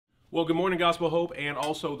Well, good morning, Gospel Hope, and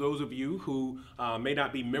also those of you who may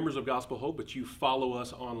not be members of Gospel Hope, but you follow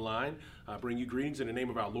us online. I bring you greetings in the name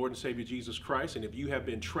of our Lord and Savior Jesus Christ. And if you have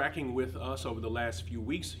been tracking with us over the last few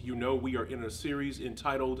weeks, you know we are in a series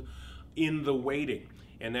entitled In the Waiting.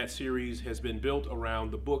 And that series has been built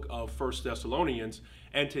around the book of First Thessalonians.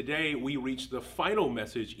 And today we reach the final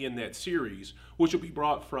message in that series, which will be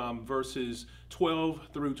brought from verses 12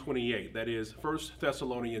 through 28. That is First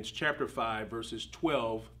Thessalonians chapter 5, verses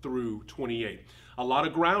 12 through 28. A lot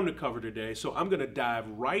of ground to cover today, so I'm going to dive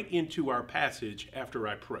right into our passage after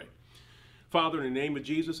I pray. Father, in the name of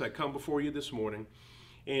Jesus, I come before you this morning.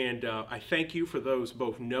 And I thank you for those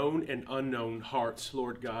both known and unknown hearts,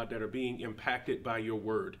 Lord God, that are being impacted by your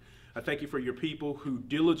word. I thank you for your people who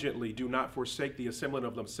diligently do not forsake the assembling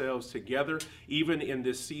of themselves together, even in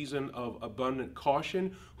this season of abundant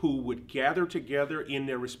caution, who would gather together in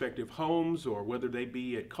their respective homes, or whether they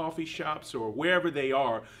be at coffee shops or wherever they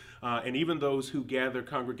are, and even those who gather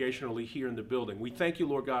congregationally here in the building. We thank you,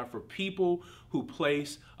 Lord God, for people who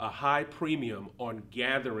place a high premium on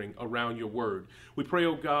gathering around your word. We pray,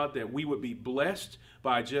 oh God, that we would be blessed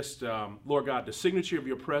by just, Lord God, the signature of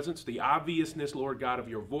your presence, the obviousness, Lord God, of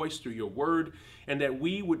your voice through your word, and that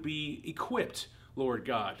we would be equipped, Lord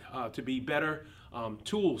God, to be better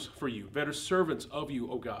tools for you, better servants of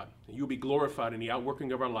you, oh God. And you'll be glorified in the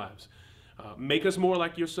outworking of our lives. Make us more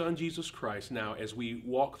like your Son, Jesus Christ, now as we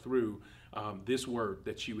walk through this word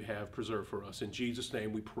that you have preserved for us. In Jesus'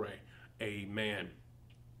 name we pray. Amen.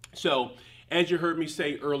 So, as you heard me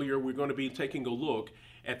say earlier, we're going to be taking a look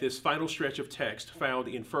at this final stretch of text found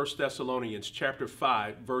in 1 Thessalonians chapter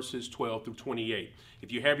 5, verses 12 through 28.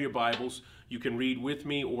 If you have your Bibles, you can read with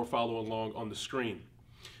me or follow along on the screen.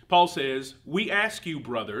 Paul says, "We ask you,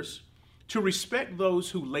 brothers, to respect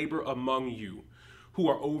those who labor among you, who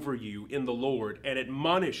are over you in the Lord, and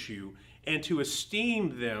admonish you, and to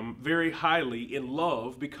esteem them very highly in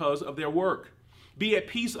love because of their work. Be at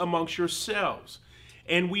peace amongst yourselves.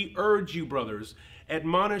 And we urge you, brothers,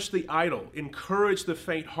 admonish the idle, encourage the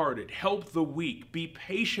faint-hearted, help the weak, be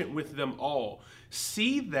patient with them all.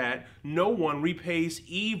 See that no one repays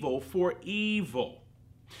evil for evil,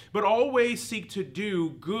 but always seek to do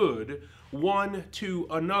good one to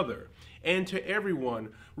another and to everyone.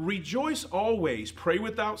 Rejoice always, pray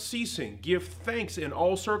without ceasing, give thanks in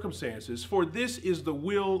all circumstances, for this is the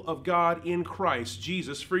will of God in Christ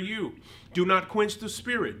Jesus for you. Do not quench the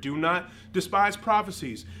spirit, do not despise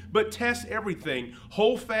prophecies, but test everything,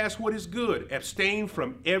 hold fast what is good, abstain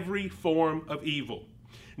from every form of evil.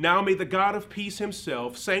 Now may the God of peace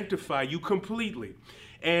himself sanctify you completely,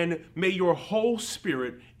 and may your whole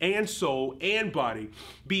spirit and soul and body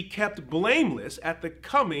be kept blameless at the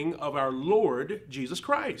coming of our Lord Jesus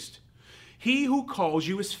Christ. He who calls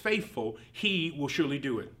you is faithful. He will surely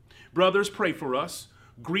do it. Brothers, pray for us.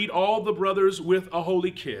 Greet all the brothers with a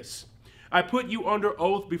holy kiss. I put you under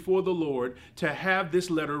oath before the Lord to have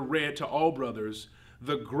this letter read to all brothers.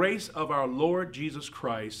 The grace of our Lord Jesus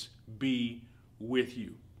Christ be with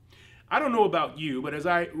you." I don't know about you, but as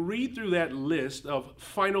I read through that list of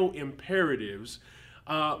final imperatives,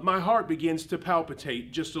 my heart begins to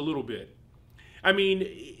palpitate just a little bit. I mean,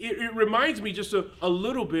 it reminds me just a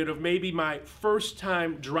little bit of maybe my first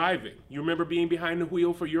time driving. You remember being behind the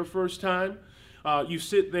wheel for your first time? You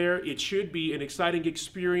sit there, it should be an exciting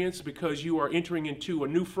experience because you are entering into a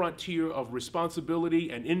new frontier of responsibility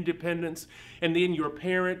and independence, and then your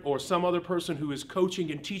parent or some other person who is coaching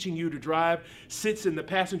and teaching you to drive sits in the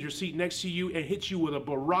passenger seat next to you and hits you with a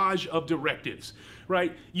barrage of directives,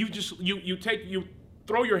 right? You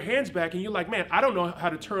throw your hands back and you're like, man, I don't know how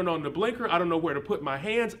to turn on the blinker. I don't know where to put my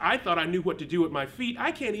hands. I thought I knew what to do with my feet.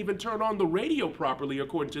 I can't even turn on the radio properly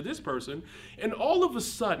according to this person. And all of a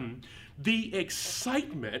sudden, the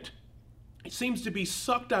excitement seems to be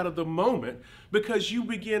sucked out of the moment because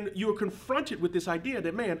you're confronted with this idea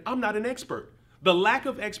that, man, I'm not an expert. The lack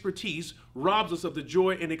of expertise robs us of the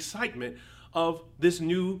joy and excitement of this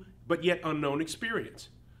new but yet unknown experience.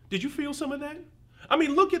 Did you feel some of that? I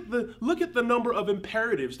mean, look at the number of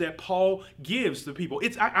imperatives that Paul gives the people.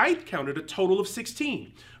 I counted a total of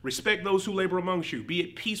 16. Respect those who labor amongst you. Be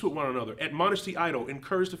at peace with one another. Admonish the idle.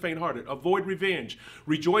 Encourage the faint-hearted. Avoid revenge.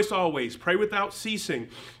 Rejoice always. Pray without ceasing.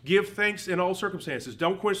 Give thanks in all circumstances.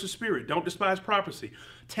 Don't quench the spirit. Don't despise prophecy.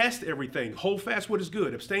 Test everything. Hold fast what is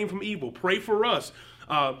good. Abstain from evil. Pray for us.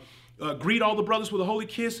 Greet all the brothers with a holy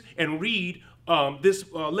kiss, and read this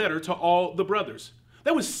letter to all the brothers.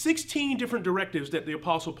 That was 16 different directives that the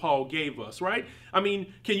Apostle Paul gave us, right? I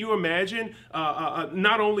mean, can you imagine,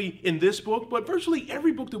 not only in this book, but virtually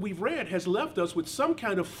every book that we've read has left us with some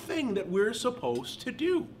kind of thing that we're supposed to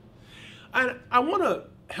do. And I want to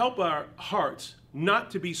help our hearts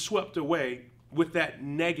not to be swept away with that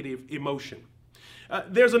negative emotion.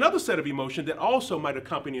 There's another set of emotion that also might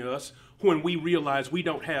accompany us when we realize we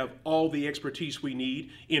don't have all the expertise we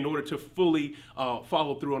need in order to fully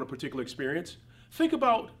follow through on a particular experience. Think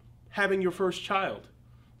about having your first child.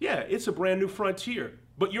 Yeah, it's a brand new frontier,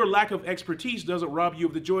 but your lack of expertise doesn't rob you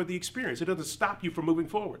of the joy of the experience. It doesn't stop you from moving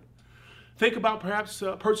forward. Think about perhaps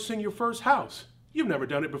purchasing your first house. You've never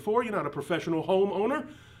done it before. You're not a professional homeowner,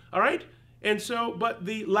 all right? And so, but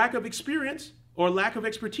the lack of experience or lack of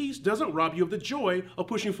expertise doesn't rob you of the joy of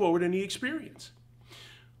pushing forward in the experience.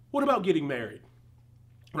 What about getting married,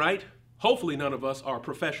 right? Hopefully none of us are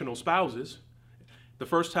professional spouses. The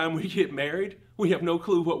first time we get married, we have no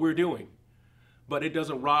clue what we're doing. But it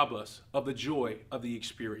doesn't rob us of the joy of the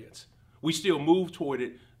experience. We still move toward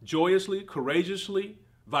it joyously, courageously,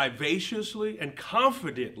 vivaciously, and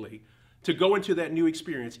confidently to go into that new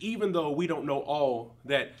experience, even though we don't know all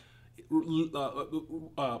that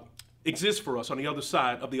exists for us on the other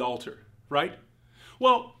side of the altar, right?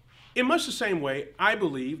 Well, in much the same way, I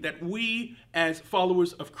believe that we as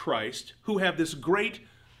followers of Christ who have this great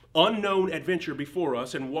unknown adventure before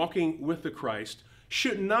us and walking with the Christ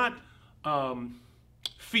should not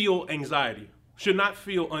feel anxiety, should not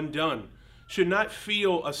feel undone, should not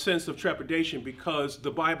feel a sense of trepidation because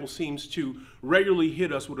the Bible seems to regularly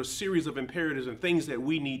hit us with a series of imperatives and things that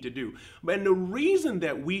we need to do. And the reason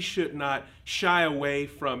that we should not shy away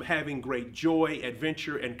from having great joy,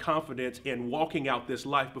 adventure, and confidence in walking out this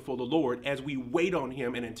life before the Lord as we wait on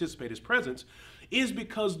Him and anticipate His presence is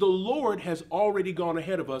because the Lord has already gone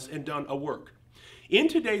ahead of us and done a work. In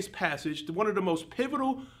today's passage, one of the most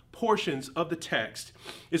pivotal portions of the text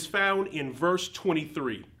is found in verse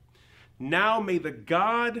 23. Now may the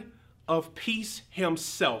God of peace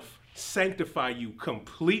Himself sanctify you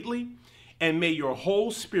completely, and may your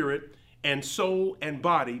whole spirit and soul and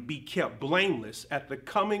body be kept blameless at the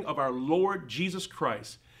coming of our Lord Jesus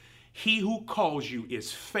Christ. He who calls you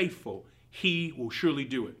is faithful. He will surely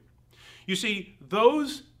do it. You see,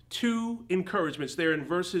 those two encouragements there in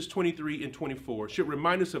verses 23 and 24 should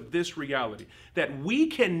remind us of this reality, that we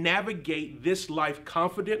can navigate this life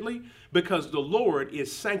confidently because the Lord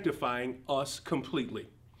is sanctifying us completely.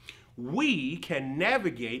 We can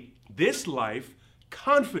navigate this life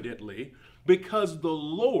confidently because the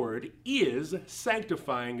Lord is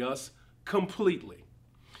sanctifying us completely.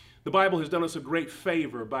 The Bible has done us a great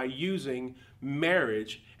favor by using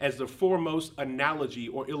marriage as the foremost analogy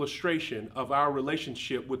or illustration of our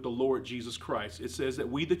relationship with the Lord Jesus Christ. It says that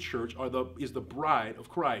we, the church, is the bride of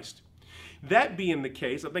Christ. That being the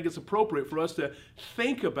case, I think it's appropriate for us to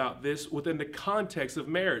think about this within the context of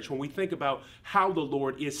marriage when we think about how the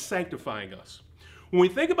Lord is sanctifying us. When we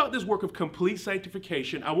think about this work of complete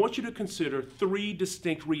sanctification, I want you to consider three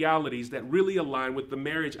distinct realities that really align with the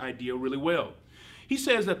marriage idea really well. He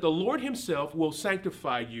says that the Lord Himself will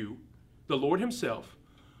sanctify you, the Lord Himself,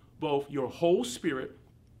 both your whole spirit,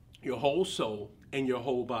 your whole soul, and your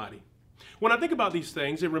whole body. When I think about these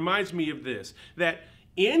things, it reminds me of this, that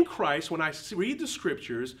in Christ, when I read the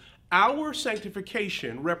scriptures, our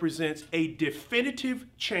sanctification represents a definitive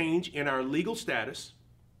change in our legal status,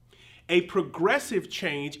 a progressive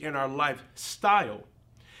change in our lifestyle,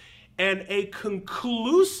 and a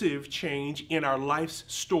conclusive change in our life's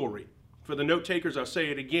story. For the note takers, I'll say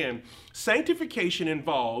it again. Sanctification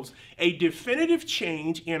involves a definitive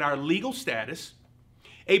change in our legal status,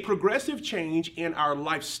 a progressive change in our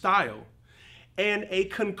lifestyle, and a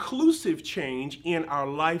conclusive change in our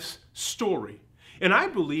life's story. And I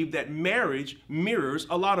believe that marriage mirrors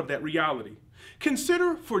a lot of that reality.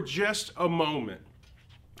 Consider for just a moment,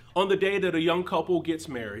 on the day that a young couple gets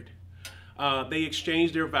married, they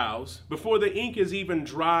exchange their vows. Before the ink is even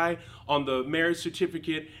dry on the marriage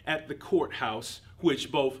certificate at the courthouse,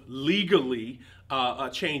 which both legally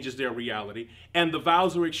changes their reality, and the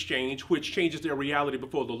vows are exchanged, which changes their reality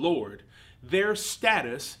before the Lord, their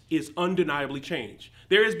status is undeniably changed.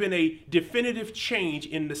 There has been a definitive change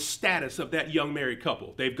in the status of that young married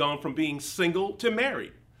couple. They've gone from being single to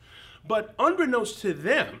married. But unbeknownst to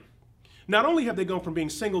them, not only have they gone from being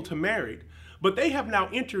single to married, but they have now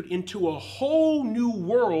entered into a whole new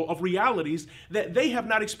world of realities that they have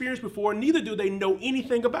not experienced before, neither do they know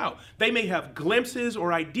anything about. They may have glimpses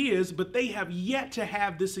or ideas, but they have yet to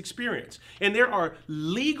have this experience. And there are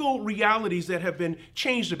legal realities that have been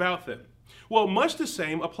changed about them. Well, much the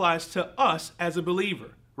same applies to us as a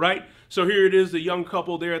believer, right? So here it is, the young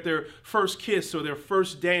couple, they're at their first kiss or their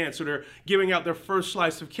first dance, or they're giving out their first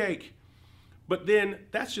slice of cake. But then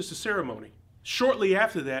that's just a ceremony. Shortly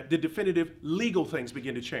after that, the definitive legal things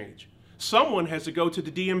begin to change. Someone has to go to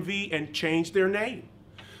the DMV and change their name.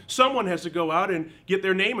 Someone has to go out and get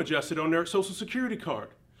their name adjusted on their Social Security card.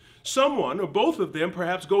 Someone, or both of them,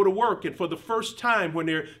 perhaps go to work, and for the first time when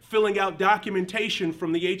they're filling out documentation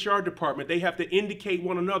from the HR department, they have to indicate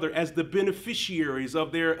one another as the beneficiaries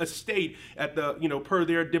of their estate at the, per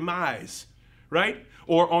their demise, right?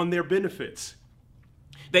 Or on their benefits.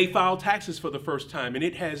 They file taxes for the first time, and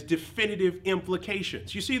it has definitive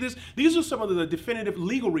implications. You see this? These are some of the definitive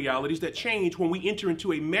legal realities that change when we enter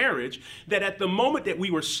into a marriage, that at the moment that we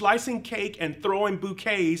were slicing cake and throwing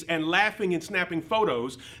bouquets and laughing and snapping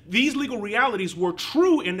photos, these legal realities were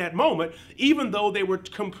true in that moment, even though they were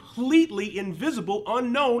completely invisible,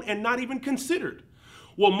 unknown, and not even considered.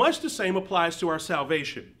 Well, much the same applies to our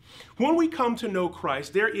salvation. When we come to know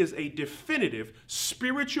Christ, there is a definitive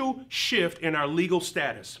spiritual shift in our legal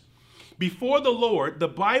status. Before the Lord, the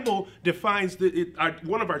Bible defines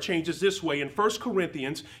one of our changes this way in 1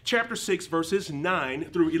 Corinthians chapter 6, verses 9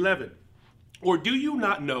 through 11. Or do you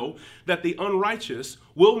not know that the unrighteous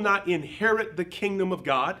will not inherit the kingdom of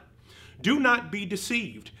God? Do not be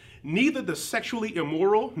deceived. Neither the sexually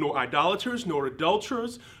immoral, nor idolaters, nor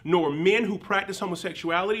adulterers, nor men who practice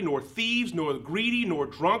homosexuality, nor thieves, nor greedy, nor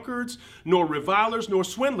drunkards, nor revilers, nor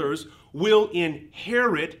swindlers will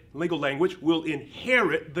inherit, legal language, will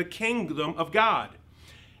inherit the kingdom of God.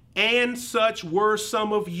 And such were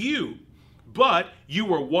some of you. But you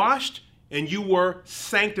were washed, and you were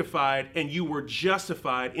sanctified, and you were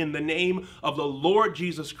justified in the name of the Lord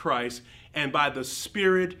Jesus Christ and by the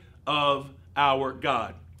Spirit of our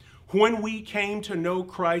God. When we came to know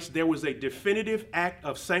Christ, there was a definitive act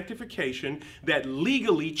of sanctification that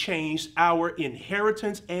legally changed our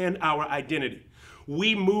inheritance and our identity.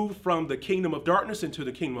 We moved from the kingdom of darkness into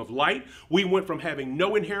the kingdom of light. We went from having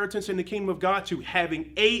no inheritance in the kingdom of God to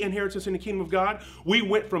having an inheritance in the kingdom of God. We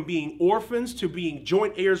went from being orphans to being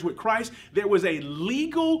joint heirs with Christ. There was a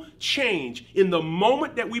legal change in the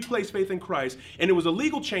moment that we placed faith in Christ. And it was a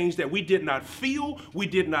legal change that we did not feel, we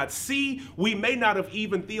did not see, we may not have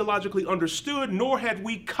even theologically understood, nor had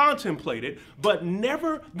we contemplated. But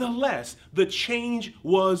nevertheless, the change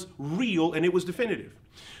was real and it was definitive.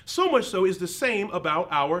 So much so is the same about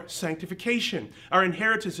our sanctification. Our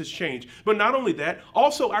inheritance has changed. But not only that,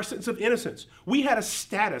 also our sense of innocence. We had a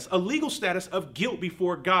status, a legal status of guilt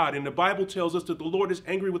before God. And the Bible tells us that the Lord is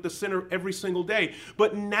angry with the sinner every single day.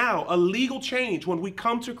 But now, a legal change when we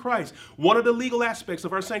come to Christ. One of the legal aspects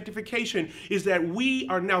of our sanctification is that we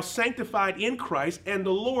are now sanctified in Christ, and the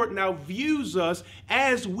Lord now views us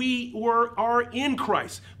as we are in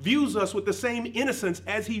Christ. Views us with the same innocence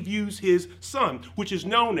as he views his Son, which is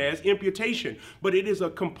known as imputation, but it is a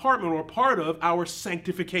compartment or part of our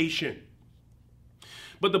sanctification.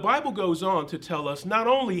 But the Bible goes on to tell us not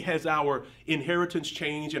only has our inheritance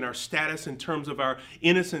changed and our status in terms of our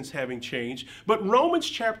innocence having changed, but Romans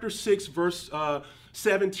chapter 6, verse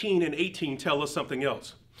 17 and 18 tell us something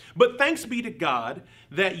else. But thanks be to God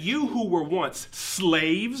that you who were once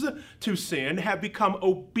slaves to sin have become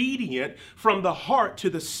obedient from the heart to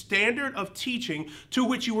the standard of teaching to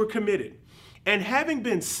which you were committed. And having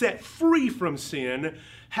been set free from sin,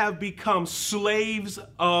 have become slaves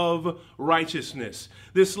of righteousness.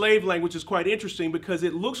 This slave language is quite interesting because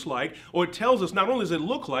it looks like, or it tells us, not only does it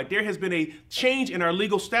look like, there has been a change in our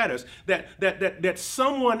legal status, that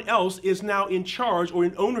someone else is now in charge or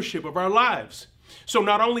in ownership of our lives. So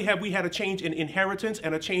not only have we had a change in inheritance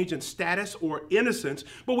and a change in status or innocence,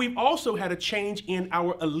 but we've also had a change in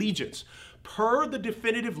our allegiance. Per the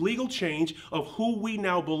definitive legal change of who we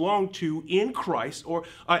now belong to in Christ, or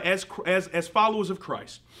as followers of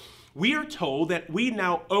Christ, we are told that we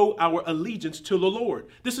now owe our allegiance to the Lord.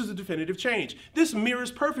 This is a definitive change. This mirrors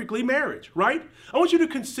perfectly marriage, right? I want you to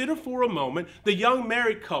consider for a moment the young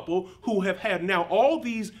married couple who have had now all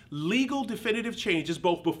these legal definitive changes,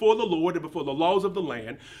 both before the Lord and before the laws of the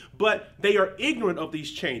land, but they are ignorant of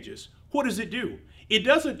these changes. What does it do? It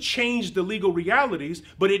doesn't change the legal realities,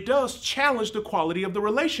 but it does challenge the quality of the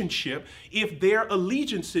relationship if their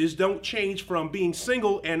allegiances don't change from being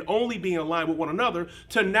single and only being aligned with one another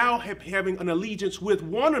to now having an allegiance with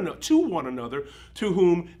one another to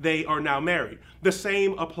whom they are now married. The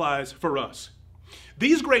same applies for us.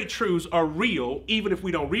 These great truths are real even if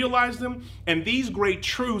we don't realize them, and these great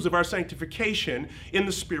truths of our sanctification in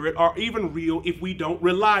the Spirit are even real if we don't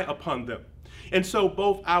rely upon them. And so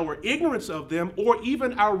both our ignorance of them or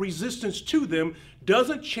even our resistance to them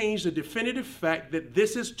doesn't change the definitive fact that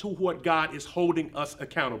this is to what God is holding us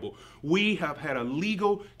accountable. We have had a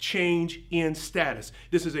legal change in status.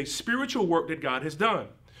 This is a spiritual work that God has done.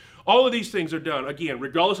 All of these things are done, again,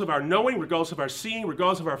 regardless of our knowing, regardless of our seeing,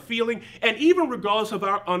 regardless of our feeling, and even regardless of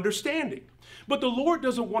our understanding. But the Lord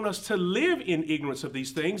doesn't want us to live in ignorance of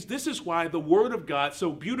these things. This is why the Word of God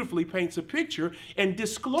so beautifully paints a picture and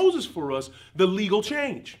discloses for us the legal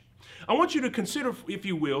change. I want you to consider, if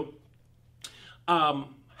you will,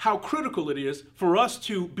 how critical it is for us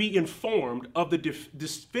to be informed of the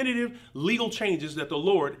definitive legal changes that the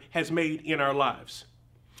Lord has made in our lives.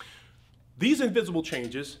 These invisible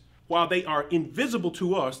changes, while they are invisible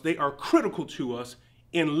to us, they are critical to us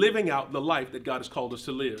in living out the life that God has called us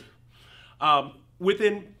to live.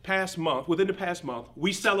 Within the past month,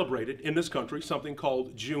 we celebrated in this country something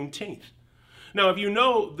called Juneteenth. Now, if you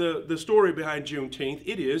know the story behind Juneteenth,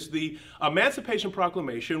 it is the Emancipation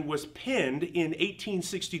Proclamation was penned in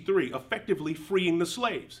 1863, effectively freeing the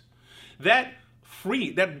slaves. That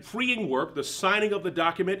freeing work, the signing of the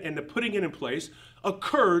document and the putting it in place,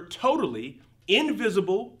 occurred totally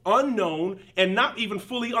invisible, unknown, and not even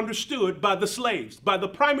fully understood by the slaves, by the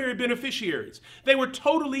primary beneficiaries. They were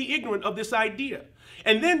totally ignorant of this idea.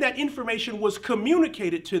 And then that information was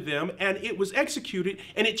communicated to them and it was executed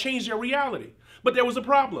and it changed their reality. But there was a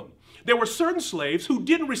problem. There were certain slaves who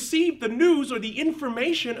didn't receive the news or the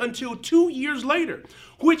information until 2 years later,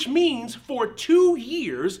 which means for 2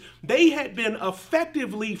 years they had been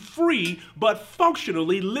effectively free but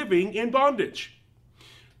functionally living in bondage.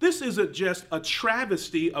 This isn't just a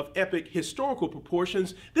travesty of epic historical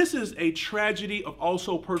proportions. This is a tragedy of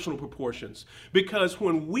also personal proportions. Because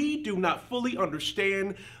when we do not fully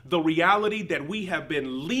understand the reality that we have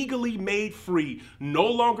been legally made free, no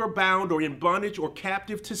longer bound or in bondage or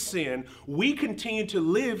captive to sin, we continue to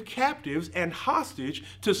live captives and hostage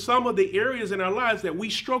to some of the areas in our lives that we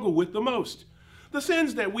struggle with the most. The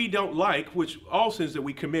sins that we don't like, which all sins that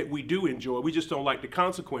we commit, we do enjoy. We just don't like the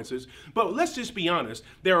consequences. But let's just be honest.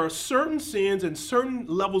 There are certain sins and certain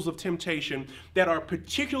levels of temptation that are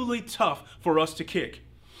particularly tough for us to kick.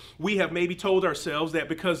 We have maybe told ourselves that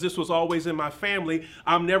because this was always in my family,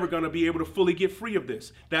 I'm never going to be able to fully get free of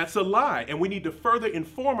this. That's a lie. And we need to further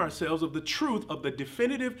inform ourselves of the truth of the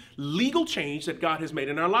definitive legal change that God has made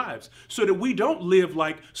in our lives so that we don't live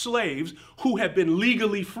like slaves who have been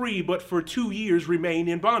legally free but for 2 years remain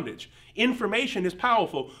in bondage. Information is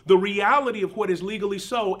powerful. The reality of what is legally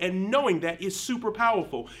so and knowing that is super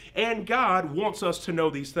powerful. And God wants us to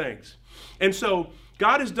know these things. And so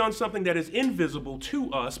God has done something that is invisible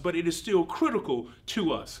to us, but it is still critical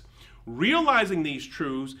to us. Realizing these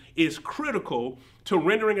truths is critical to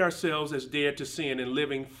rendering ourselves as dead to sin and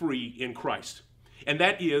living free in Christ. And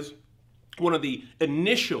that is one of the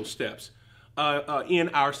initial steps in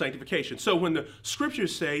our sanctification. So when the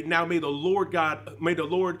scriptures say, now may the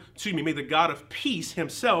God of peace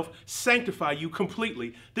himself sanctify you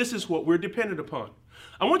completely. This is what we're dependent upon.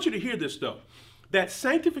 I want you to hear this though. That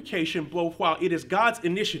sanctification, both while it is God's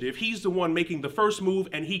initiative, he's the one making the first move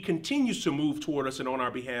and he continues to move toward us and on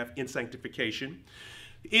our behalf in sanctification.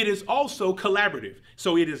 It is also collaborative.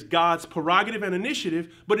 So it is God's prerogative and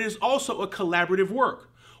initiative, but it is also a collaborative work.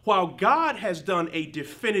 While God has done a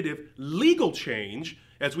definitive legal change,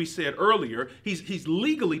 as we said earlier, he's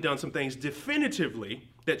legally done some things definitively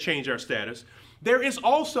that change our status. There is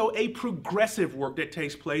also a progressive work that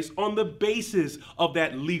takes place on the basis of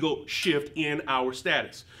that legal shift in our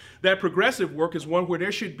status. That progressive work is one where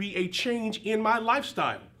there should be a change in my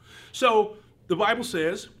lifestyle. So the Bible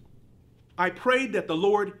says, I prayed that the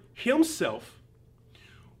Lord himself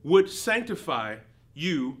would sanctify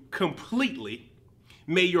you completely.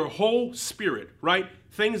 May your whole spirit, right?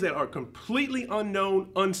 Things that are completely unknown,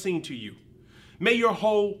 unseen to you. May your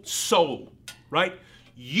whole soul, right?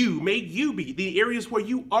 May you be, the areas where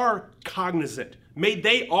you are cognizant, may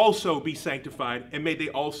they also be sanctified and may they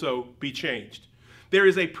also be changed. There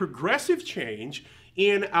is a progressive change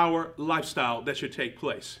in our lifestyle that should take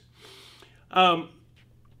place.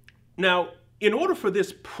 Now, in order for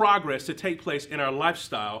this progress to take place in our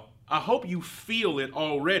lifestyle, I hope you feel it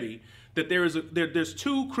already that there's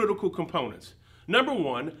two critical components. Number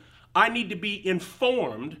one, I need to be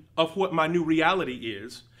informed of what my new reality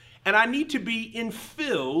is. And I need to be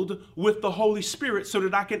infilled with the Holy Spirit so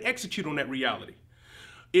that I can execute on that reality.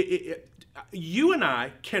 You and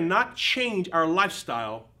I cannot change our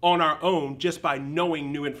lifestyle on our own just by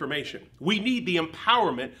knowing new information. We need the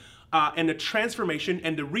empowerment and the transformation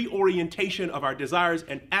and the reorientation of our desires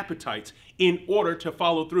and appetites in order to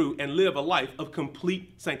follow through and live a life of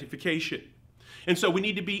complete sanctification. And so we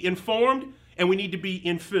need to be informed and we need to be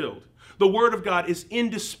infilled. The Word of God is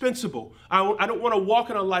indispensable. I don't want to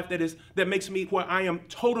walk in a life that makes me where I am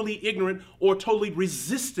totally ignorant or totally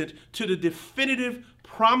resistant to the definitive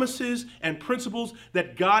promises and principles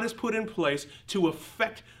that God has put in place to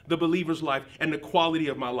affect the believer's life and the quality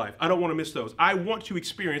of my life. I don't want to miss those. I want to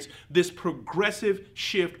experience this progressive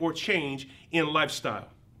shift or change in lifestyle.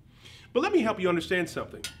 But let me help you understand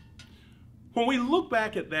something. When we look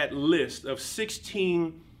back at that list of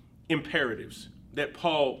 16 imperatives that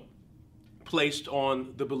Paul placed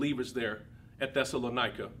on the believers there at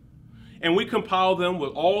Thessalonica, and we compile them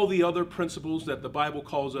with all the other principles that the Bible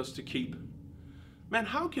calls us to keep, man,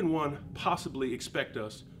 how can one possibly expect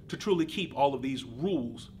us to truly keep all of these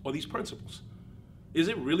rules or these principles? Is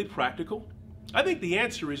it really practical? I think the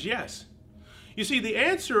answer is yes. You see, the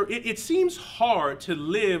answer, it seems hard to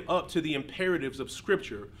live up to the imperatives of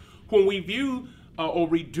Scripture when we view or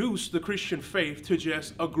reduce the Christian faith to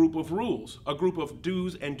just a group of rules, a group of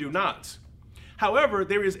do's and do nots. However,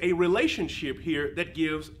 there is a relationship here that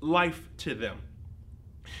gives life to them.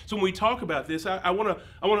 So when we talk about this, I want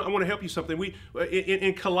to help you something.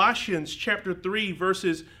 In Colossians chapter 3,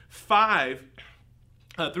 verses 5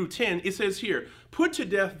 through 10, it says here, "Put to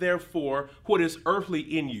death, therefore, what is earthly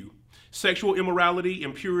in you: sexual immorality,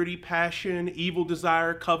 impurity, passion, evil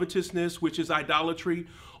desire, covetousness, which is idolatry.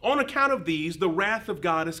 On account of these, the wrath of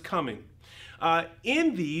God is coming.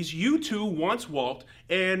 In these you too once walked,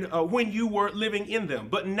 and when you were living in them.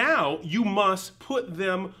 But now you must put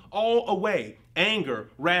them all away: anger,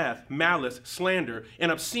 wrath, malice, slander,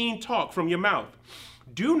 and obscene talk from your mouth.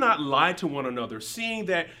 Do not lie to one another, seeing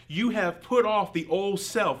that you have put off the old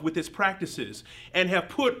self with its practices, and have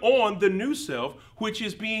put on the new self, which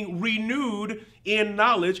is being renewed in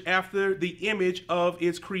knowledge after the image of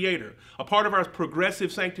its creator." A part of our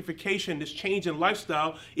progressive sanctification, this change in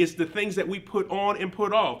lifestyle, is the things that we put on and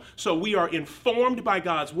put off. So we are informed by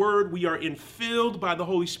God's word, we are infilled by the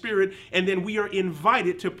Holy Spirit, and then we are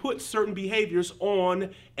invited to put certain behaviors on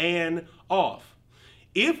and off.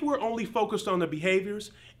 If we're only focused on the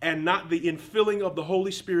behaviors and not the infilling of the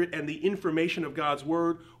Holy Spirit and the information of God's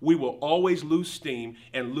word, we will always lose steam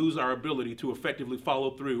and lose our ability to effectively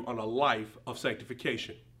follow through on a life of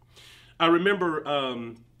sanctification. I remember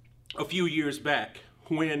a few years back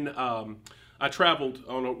when I traveled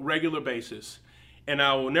on a regular basis, and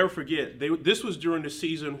I will never forget, this was during the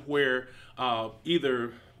season where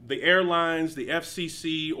either the airlines, the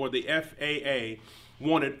FCC, or the FAA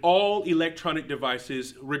wanted all electronic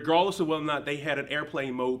devices, regardless of whether or not they had an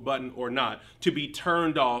airplane mode button or not, to be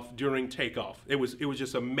turned off during takeoff. It was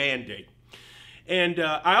just a mandate. And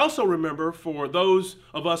I also remember, for those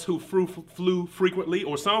of us who flew frequently,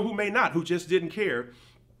 or some who may not, who just didn't care,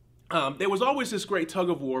 there was always this great tug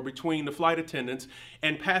of war between the flight attendants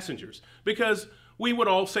and passengers, because we would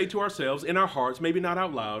all say to ourselves in our hearts, maybe not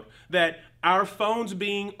out loud, that our phones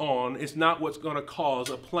being on is not what's going to cause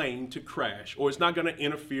a plane to crash, or it's not going to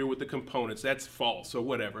interfere with the components. That's false, or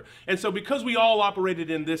whatever. And so because we all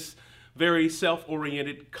operated in this very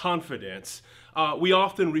self-oriented confidence, we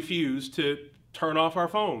often refuse to turn off our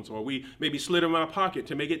phones, or we maybe slid them in our pocket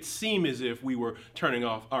to make it seem as if we were turning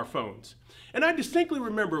off our phones. And I distinctly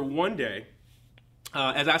remember one day,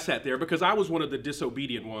 as I sat there, because I was one of the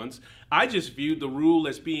disobedient ones, I just viewed the rule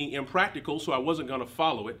as being impractical, so I wasn't going to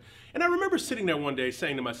follow it. And I remember sitting there one day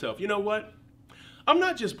saying to myself, you know what? I'm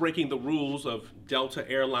not just breaking the rules of Delta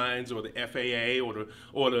Airlines or the FAA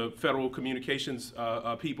or the Federal Communications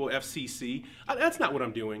people, FCC. That's not what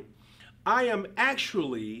I'm doing. I am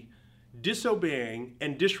actually disobeying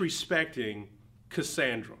and disrespecting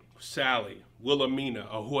Cassandra, Sally, Wilhelmina,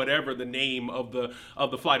 or whatever the name of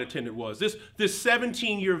the flight attendant was. This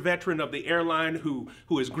 17-year veteran of the airline who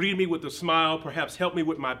has greeted me with a smile, perhaps helped me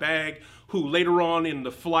with my bag, who later on in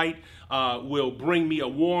the flight will bring me a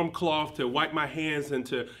warm cloth to wipe my hands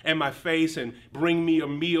and my face, and bring me a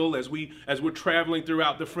meal as we're traveling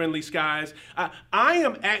throughout the friendly skies. I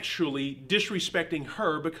am actually disrespecting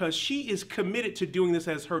her because she is committed to doing this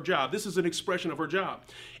as her job. This is an expression of her job.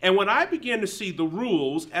 And when I begin to see the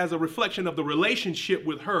rules as a reflection of the relationship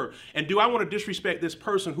with her, and do I want to disrespect this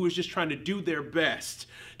person who is just trying to do their best?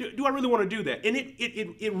 Do I really want to do that? And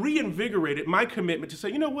it reinvigorated my commitment to say,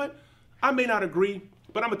 you know what? I may not agree,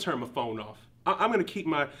 but I'm going to turn my phone off. I'm going to keep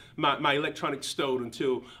my electronics stowed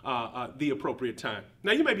until the appropriate time.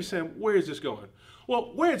 Now, you may be saying, where is this going?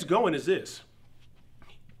 Well, where it's going is this.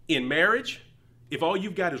 In marriage, if all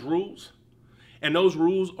you've got is rules, and those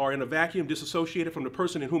rules are in a vacuum, disassociated from the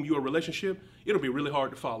person in whom you are in a relationship, it'll be really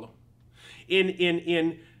hard to follow.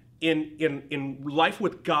 In life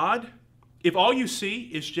with God, if all you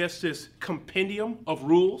see is just this compendium of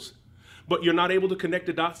rules, but you're not able to connect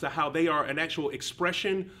the dots to how they are an actual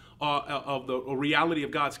expression of the reality of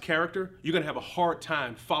God's character, you're going to have a hard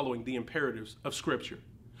time following the imperatives of Scripture.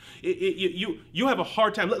 You have a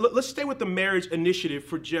hard time. Let's stay with the marriage initiative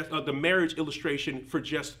for just the marriage illustration for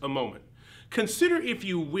just a moment. Consider, if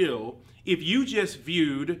you will, if you just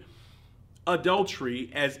viewed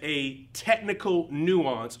adultery as a technical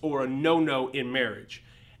nuance or a no-no in marriage,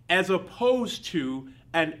 as opposed to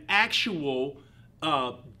an actual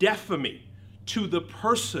defaming to the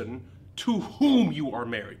person to whom you are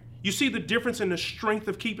married. You see the difference in the strength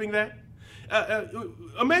of keeping that?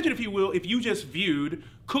 Imagine, if you will, if you just viewed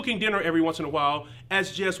cooking dinner every once in a while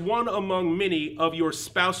as just one among many of your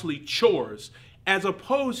spousely chores, as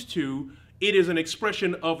opposed to it is an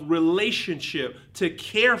expression of relationship to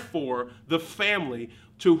care for the family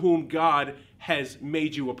to whom God has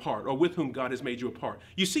made you a part, or with whom God has made you a part.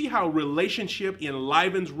 You see how relationship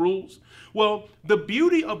enlivens rules? Well, the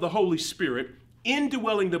beauty of the Holy Spirit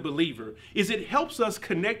indwelling the believer is it helps us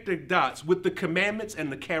connect the dots with the commandments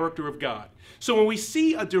and the character of God. So when we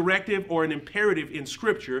see a directive or an imperative in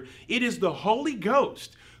Scripture, it is the Holy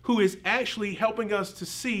Ghost who is actually helping us to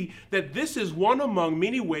see that this is one among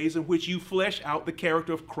many ways in which you flesh out the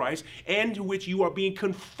character of Christ and to which you are being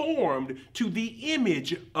conformed to the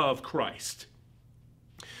image of Christ.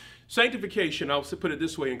 Sanctification, I'll put it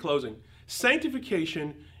this way in closing.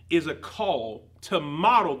 Sanctification is a call to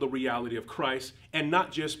model the reality of Christ and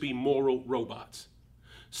not just be moral robots.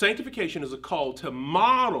 Sanctification is a call to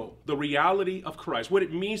model the reality of Christ, what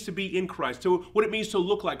it means to be in Christ, what it means to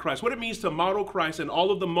look like Christ, what it means to model Christ in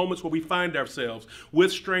all of the moments where we find ourselves with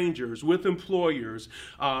strangers, with employers,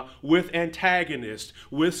 with antagonists,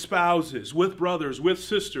 with spouses, with brothers, with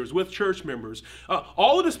sisters, with church members.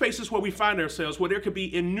 All of the spaces where we find ourselves, where there could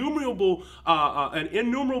be an innumerable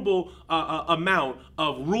amount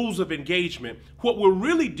of rules of engagement. What we're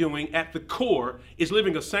really doing at the core is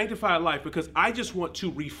living a sanctified life, because I just want to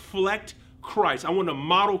reflect Christ. I want to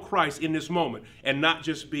model Christ in this moment and not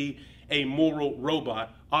just be a moral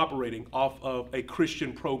robot operating off of a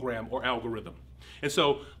Christian program or algorithm. And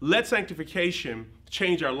so let sanctification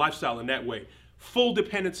change our lifestyle in that way. Full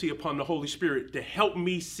dependency upon the Holy Spirit to help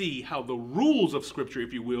me see how the rules of Scripture,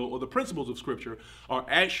 if you will, or the principles of Scripture are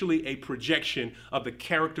actually a projection of the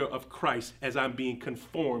character of Christ as I'm being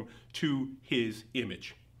conformed to his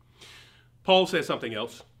image. Paul says something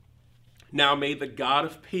else. Now may the God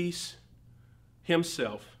of peace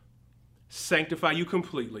himself sanctify you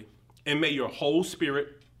completely, and may your whole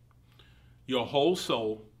spirit, your whole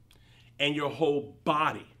soul, and your whole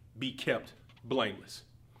body be kept blameless.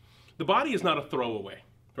 The body is not a throwaway,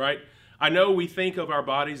 right? I know we think of our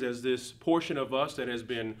bodies as this portion of us that has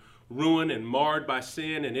been ruined and marred by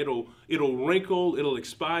sin, and it'll wrinkle, it'll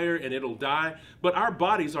expire, and it'll die. But our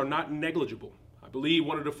bodies are not negligible. I believe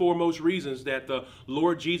one of the foremost reasons that the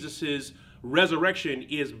Lord Jesus's resurrection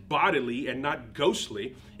is bodily and not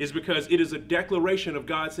ghostly is because it is a declaration of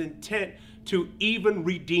God's intent to even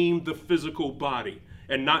redeem the physical body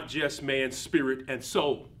and not just man's spirit and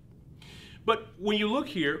soul. But when you look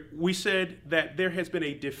here, we said that there has been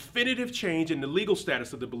a definitive change in the legal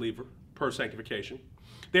status of the believer per sanctification.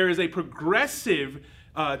 There is a progressive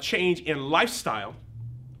change in lifestyle,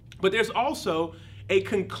 but there's also a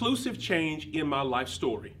conclusive change in my life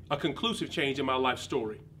story, a conclusive change in my life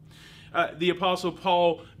story. The Apostle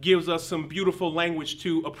Paul gives us some beautiful language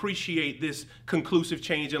to appreciate this conclusive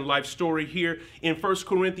change in life story here in 1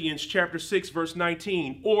 Corinthians chapter 6, verse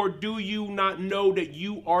 19. Or do you not know that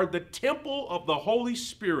you are the temple of the Holy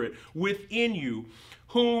Spirit within you,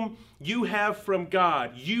 whom you have from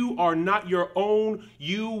God? You are not your own.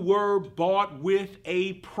 You were bought with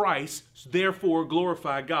a price. Therefore,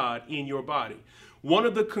 glorify God in your body. One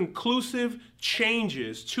of the conclusive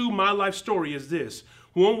changes to my life story is this.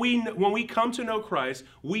 When we come to know Christ,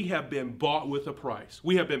 we have been bought with a price.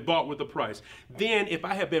 We have been bought with a price. Then if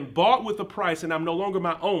I have been bought with a price and I'm no longer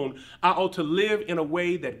my own, I ought to live in a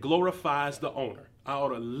way that glorifies the owner. I ought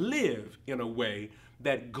to live in a way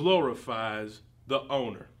that glorifies the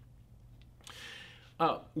owner.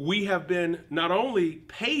 We have been not only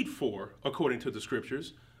paid for according to the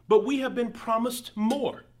Scriptures, but we have been promised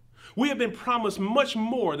more. We have been promised much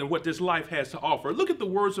more than what this life has to offer. Look at the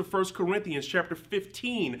words of 1 Corinthians chapter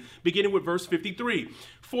 15, beginning with verse 53.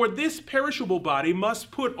 For this perishable body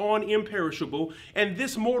must put on imperishable, and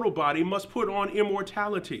this mortal body must put on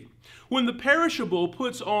immortality. When the perishable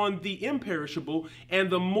puts on the imperishable, and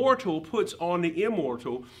the mortal puts on the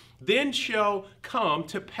immortal, then shall come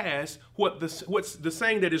to pass what's the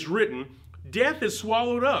saying that is written, death is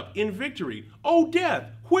swallowed up in victory. O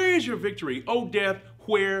death, where is your victory? O death,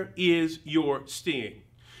 where is your sting?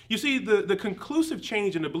 You see, the conclusive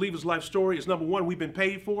change in the believer's life story is, number one, we've been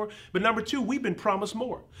paid for, but number two, we've been promised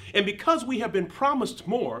more. And because we have been promised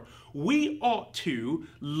more, we ought to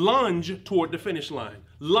lunge toward the finish line,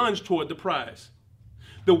 lunge toward the prize.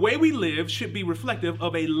 The way we live should be reflective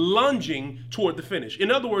of a lunging toward the finish.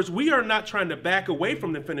 In other words, we are not trying to back away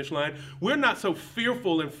from the finish line. We're not so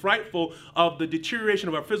fearful and frightful of the deterioration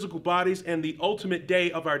of our physical bodies and the ultimate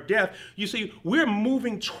day of our death. You see, we're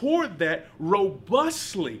moving toward that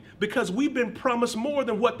robustly because we've been promised more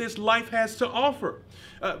than what this life has to offer.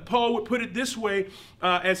 Paul would put it this way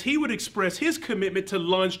as he would express his commitment to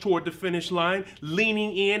lunge toward the finish line,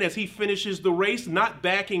 leaning in as he finishes the race, not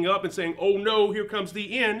backing up and saying, oh no, here comes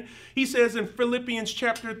the end. He says in Philippians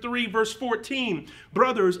chapter 3, verse 14,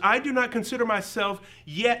 brothers, I do not consider myself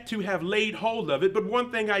yet to have laid hold of it, but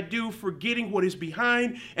one thing I do, forgetting what is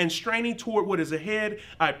behind and straining toward what is ahead,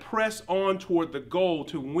 I press on toward the goal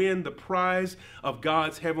to win the prize of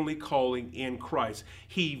God's heavenly calling in Christ.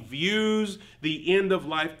 He views the end of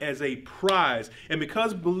life as a prize. And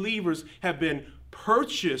because believers have been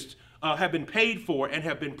purchased, have been paid for, and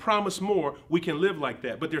have been promised more, we can live like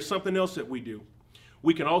that. But there's something else that we do.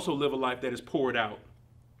 We can also live a life that is poured out.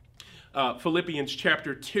 Philippians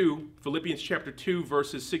chapter 2,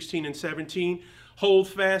 verses 16 and 17. Hold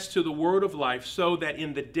fast to the word of life, so that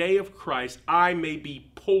in the day of Christ I may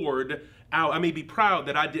be poured out. I may be proud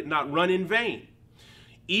that I did not run in vain.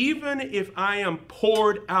 Even if I am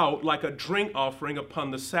poured out like a drink offering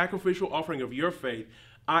upon the sacrificial offering of your faith,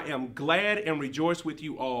 I am glad and rejoice with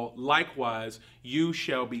you all. Likewise, you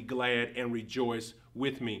shall be glad and rejoice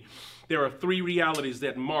with me. There are three realities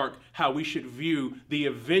that mark how we should view the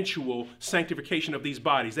eventual sanctification of these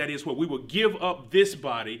bodies. That is, where we will give up this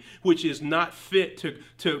body, which is not fit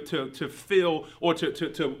to fill or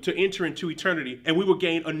to enter into eternity, and we will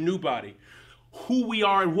gain a new body. Who we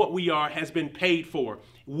are and what we are has been paid for.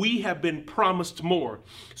 We have been promised more.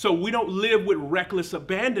 So we don't live with reckless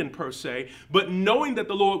abandon per se, but knowing that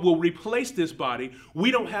the Lord will replace this body, we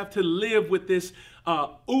don't have to live with this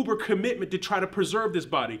uber commitment to try to preserve this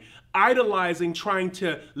body, idolizing trying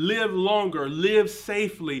to live longer, live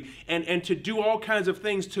safely, and to do all kinds of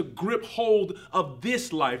things to grip hold of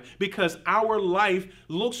this life, because our life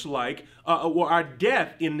looks like, or our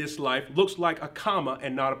death in this life looks like a comma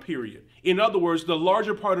and not a period. In other words, the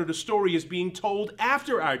larger part of the story is being told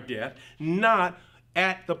after our death, not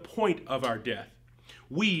at the point of our death.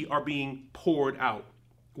 We are being poured out.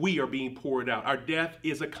 We are being poured out. Our death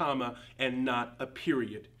is a comma and not a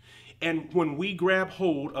period. And when we grab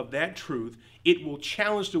hold of that truth, it will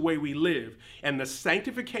challenge the way we live. And the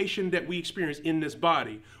sanctification that we experience in this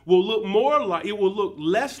body will look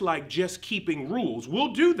less like just keeping rules.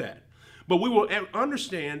 We'll do that. But we will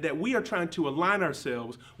understand that we are trying to align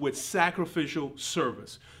ourselves with sacrificial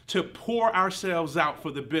service, to pour ourselves out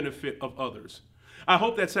for the benefit of others. I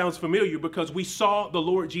hope that sounds familiar, because we saw the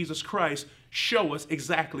Lord Jesus Christ show us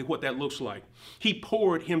exactly what that looks like. He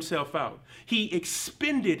poured himself out. He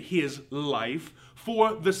expended his life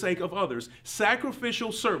for the sake of others.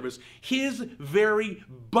 Sacrificial service. His very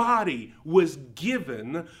body was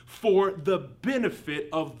given for the benefit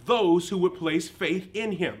of those who would place faith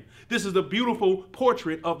in him. This is a beautiful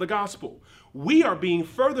portrait of the gospel. We are being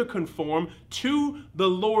further conformed to the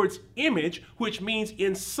Lord's image, which means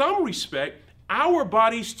in some respect, our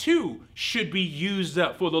bodies too should be used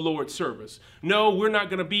up for the Lord's service. No, we're not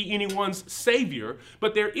going to be anyone's savior,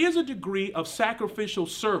 but there is a degree of sacrificial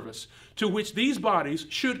service to which these bodies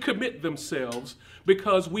should commit themselves,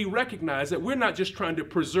 because we recognize that we're not just trying to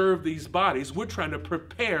preserve these bodies, we're trying to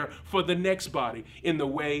prepare for the next body in the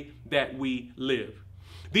way that we live.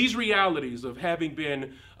 These realities of having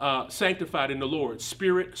been sanctified in the Lord,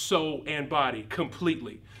 spirit, soul, and body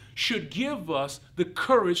completely, should give us the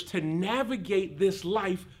courage to navigate this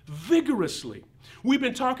life vigorously. We've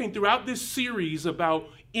been talking throughout this series about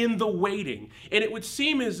in the waiting, and it would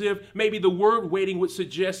seem as if maybe the word waiting would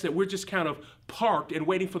suggest that we're just kind of parked and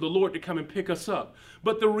waiting for the Lord to come and pick us up.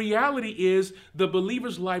 But the reality is the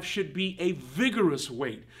believer's life should be a vigorous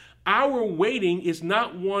wait. Our waiting is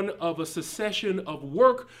not one of a succession of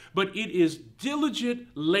work, but it is diligent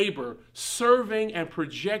labor, serving and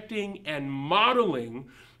projecting and modeling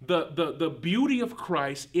the beauty of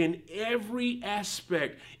Christ in every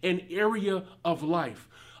aspect and area of life,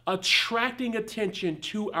 attracting attention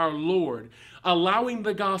to our Lord, allowing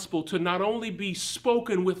the gospel to not only be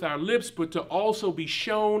spoken with our lips, but to also be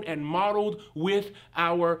shown and modeled with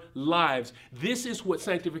our lives. This is what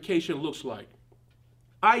sanctification looks like.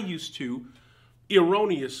 I used to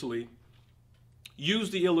erroneously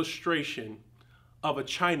use the illustration of a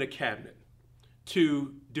china cabinet.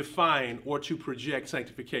 to define or to project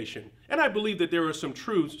sanctification. And I believe that there are some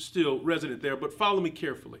truths still resident there, but follow me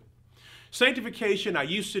carefully. Sanctification, I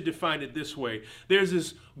used to define it this way. There's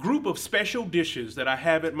this group of special dishes that I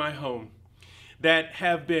have at my home that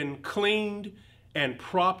have been cleaned and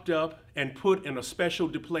propped up and put in a special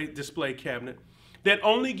display cabinet that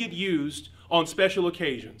only get used on special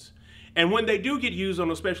occasions. And when they do get used on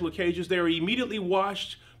those special occasions, they are immediately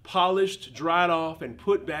washed, polished, dried off, and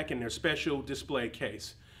put back in their special display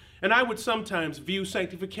case. And I would sometimes view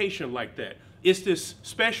sanctification like that. It's this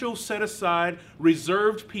special, set aside,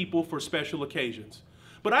 reserved people for special occasions.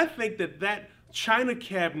 But I think that that china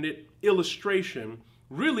cabinet illustration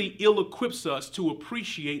really ill-equips us to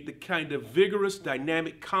appreciate the kind of vigorous,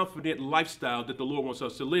 dynamic, confident lifestyle that the Lord wants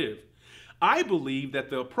us to live. I believe that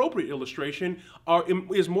the appropriate illustration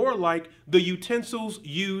is more like the utensils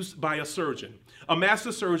used by a surgeon. A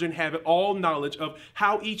master surgeon having all knowledge of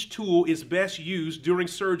how each tool is best used during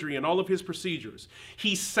surgery and all of his procedures.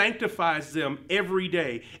 He sanctifies them every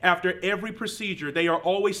day. After every procedure, they are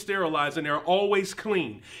always sterilized and they are always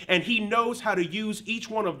clean. And he knows how to use each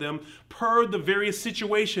one of them per the various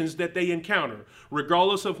situations that they encounter.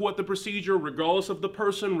 Regardless of what the procedure, regardless of the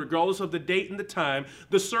person, regardless of the date and the time,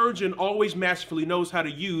 the surgeon always masterfully knows how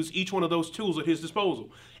to use each one of those tools at his disposal.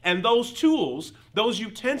 And those tools, those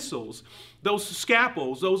utensils, those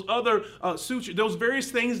scalpels, those other sutures, those various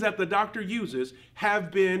things that the doctor uses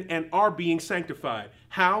have been and are being sanctified.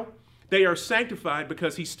 How? They are sanctified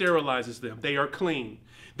because he sterilizes them. They are clean.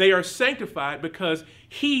 They are sanctified because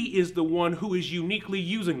he is the one who is uniquely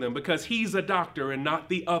using them, because he's a doctor and not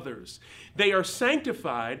the others. They are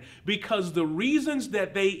sanctified because the reasons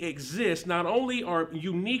that they exist not only are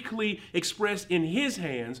uniquely expressed in his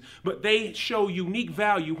hands, but they show unique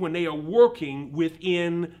value when they are working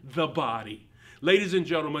within the body. Ladies and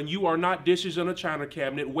gentlemen, you are not dishes in a china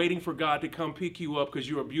cabinet waiting for God to come pick you up because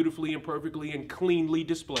you are beautifully and perfectly and cleanly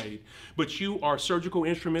displayed. But you are surgical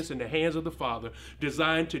instruments in the hands of the Father,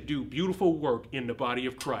 designed to do beautiful work in the body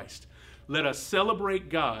of Christ. Let us celebrate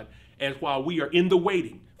God as while we are in the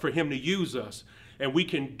waiting for him to use us. And we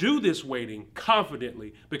can do this waiting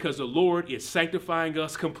confidently because the Lord is sanctifying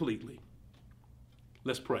us completely.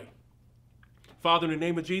 Let's pray. Father, in the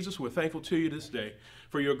name of Jesus, we're thankful to you this day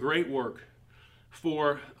for your great work.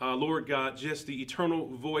 For, Lord God, just the eternal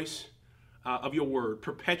voice of your word,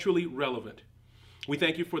 perpetually relevant. We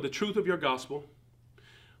thank you for the truth of your gospel.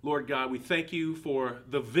 Lord God, we thank you for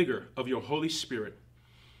the vigor of your Holy Spirit.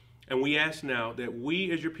 And we ask now that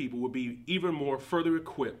we as your people will be even more further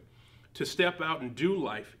equipped to step out and do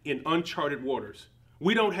life in uncharted waters.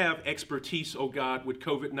 We don't have expertise, oh God, with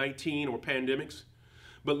COVID-19 or pandemics.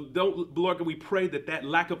 But Lord God, we pray that that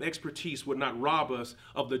lack of expertise would not rob us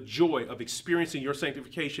of the joy of experiencing your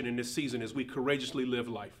sanctification in this season as we courageously live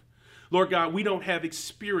life. Lord God, we don't have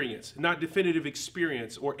experience, not definitive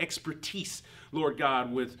experience or expertise, Lord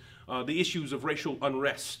God, with the issues of racial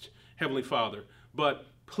unrest, Heavenly Father. But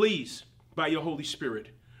please, by your Holy Spirit,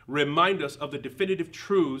 remind us of the definitive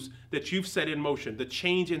truths that you've set in motion, the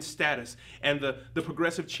change in status and the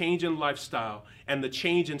progressive change in lifestyle and the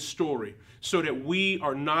change in story, so that we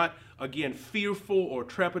are not, again, fearful or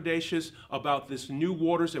trepidatious about this new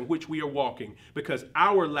waters in which we are walking, because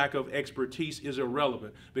our lack of expertise is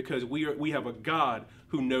irrelevant, because we have a God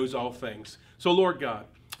who knows all things. So, Lord God,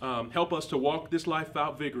 help us to walk this life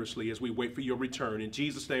out vigorously as we wait for your return. In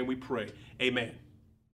Jesus' name we pray. Amen.